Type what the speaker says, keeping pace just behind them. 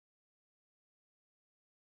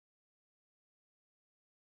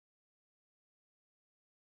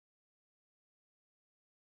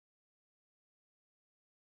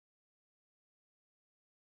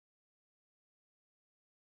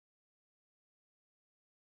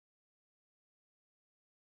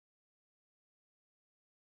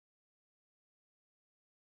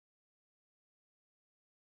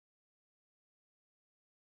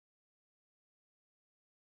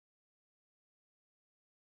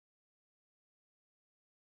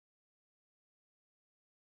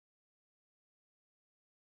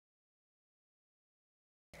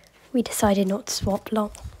We decided not to swap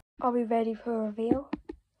long. Are we ready for a reveal?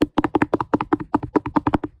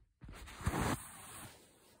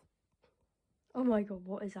 Oh my god,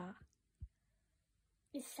 what is that?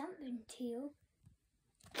 It's something teal.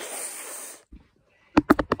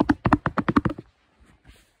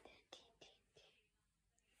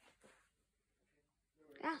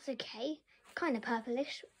 That's okay. Kind of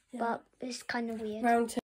purplish, yeah. But it's kind of weird. Round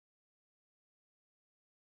two.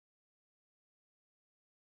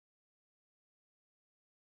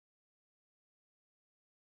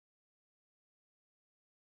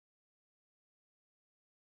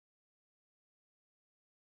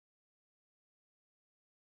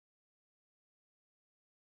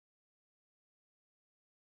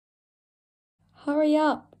 Hurry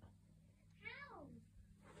up.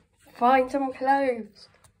 How? Find some clothes.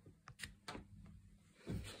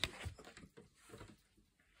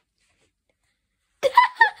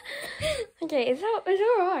 Okay, it's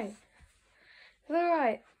alright. It's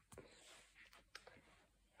alright.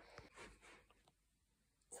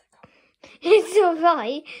 It's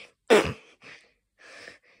alright.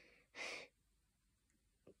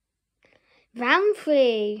 Round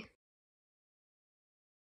 3.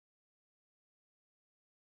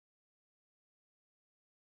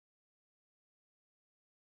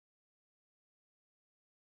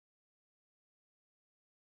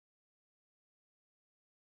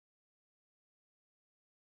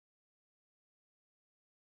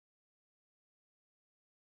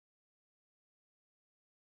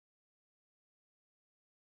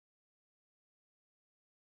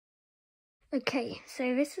 Okay,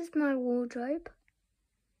 so this is my wardrobe.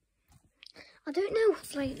 I don't know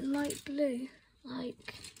what's like light blue.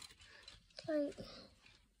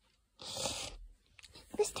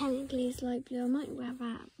 This technically is light blue. I might wear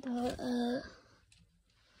that, but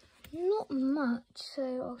not much. So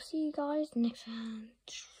I'll see you guys next round.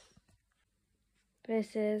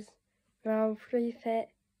 This is round 3 fit.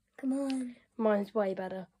 Come on. Mine's way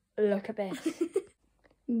better. Look at this.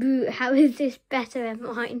 Boo, how is this better than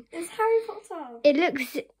mine? It's Harry Potter. It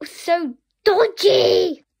looks so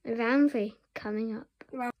dodgy. Round 3 coming up.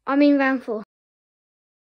 Round 4.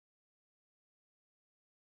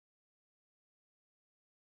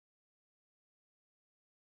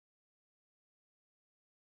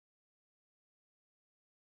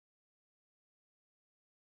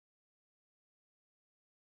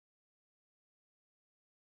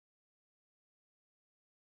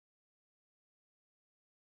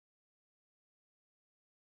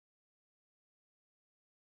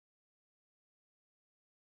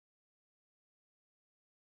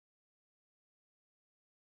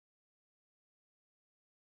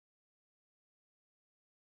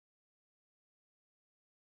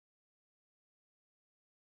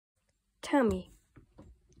 Tell me.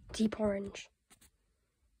 Deep orange.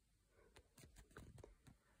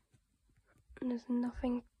 There's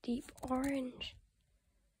nothing deep orange.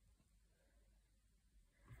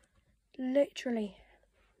 Literally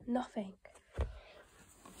nothing.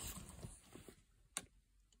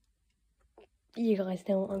 You guys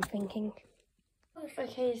know what I'm thinking.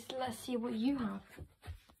 Okay, so let's see what you have.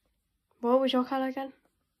 What was your colour again?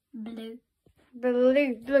 Blue.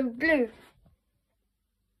 Blue.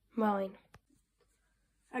 Mine.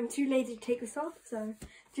 I'm too lazy to take this off, so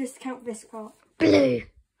just count this part. Blue.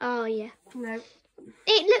 Oh, yeah. No.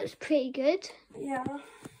 It looks pretty good. Yeah.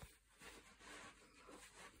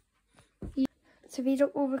 So these are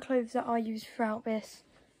all the clothes that I use throughout this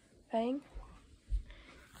thing.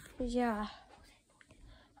 Yeah.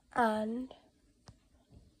 And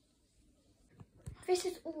this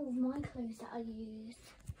is all my clothes that I use.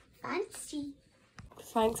 Fancy.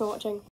 thanks for watching.